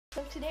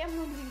So today I'm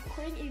going to be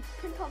recording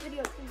a prank call video.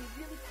 It's going to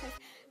be really quick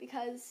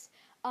because,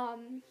 I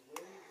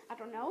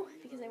don't know,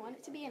 because I want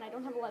it to be and I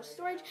don't have a lot of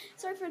storage.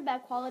 Sorry for the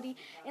bad quality.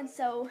 And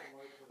so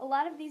a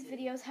lot of these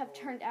videos have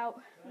turned out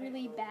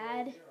really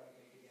bad.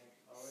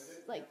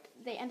 Like,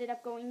 they ended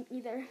up going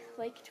either,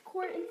 like, to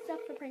court and stuff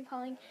for prank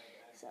calling.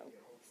 So,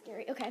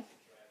 scary. Okay.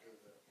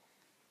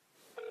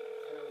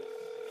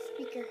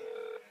 Speaker.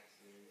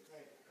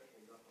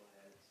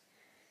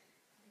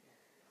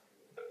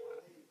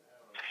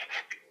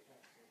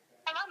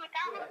 Hello,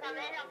 McDonald's. How may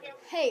I help you?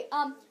 Hey,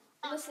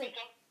 listen.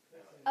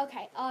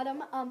 Okay,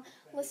 Autumn,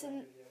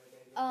 listen,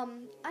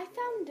 I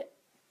found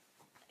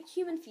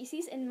human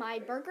feces in my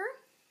burger.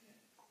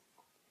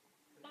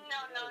 No,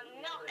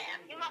 ma'am.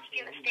 You must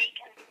be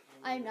mistaken.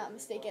 I'm not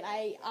mistaken.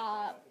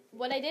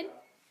 What I did,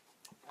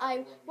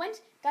 I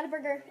went, got a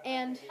burger,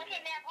 and... Okay,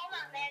 ma'am, hold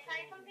on. May I tell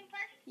you something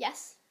first?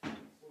 Yes.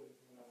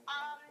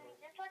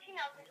 Just to let you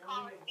know, this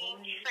call is being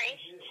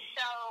traced,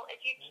 so if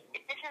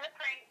this is a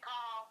prank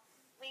call,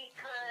 we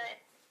could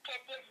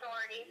get the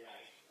authorities.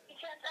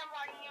 Because I'm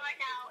warning you right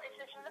now, if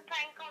this is a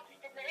prank call,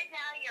 just admit it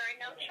now. You're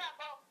in no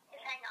trouble.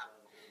 Just hang up.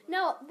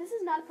 No, this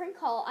is not a prank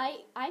call.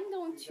 I'm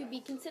going to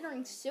be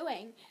considering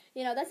suing.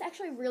 You know, that's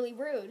actually really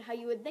rude, how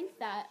you would think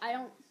that.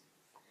 I'm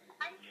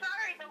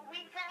sorry, but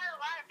we've had a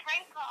lot of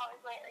prank calls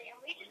lately,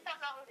 and we just don't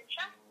know who to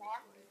trust,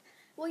 ma'am.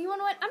 Well, you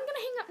know what? I'm going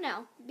to hang up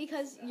now,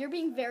 because you're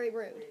being very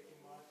rude.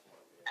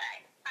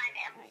 Alright, bye,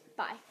 ma'am. Alright,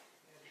 bye.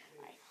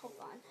 Alright, hold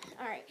on.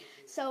 Alright,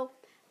 so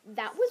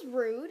that was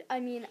rude. I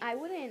mean, I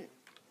wouldn't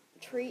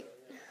treat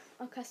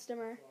a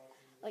customer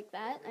like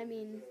that. I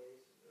mean,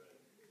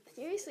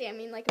 seriously, I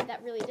mean, like, if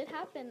that really did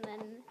happen,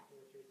 then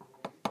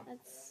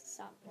let's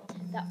stop.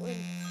 That would...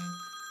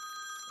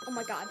 Oh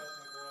my god.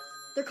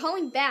 They're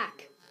calling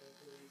back.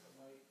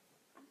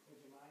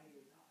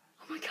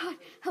 Oh my god.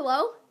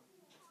 Hello?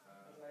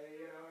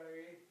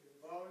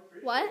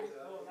 What?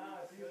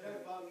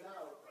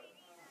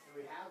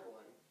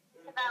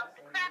 About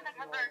the crab in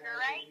her burger,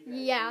 right?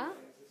 Yeah.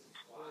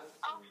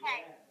 Okay,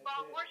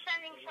 well, we're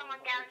sending someone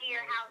down to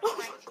your house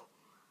right now.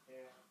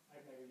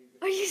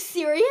 Are you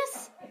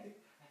serious?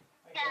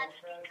 Yes,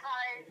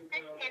 because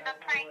this is a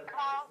prank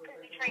call because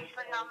we traced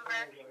the number,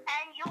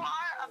 and you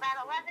are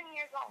about 11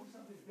 years old.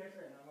 Something's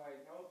different. I'm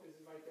like, nope, this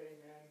is my thing,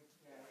 man.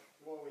 Yeah.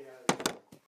 Well, we had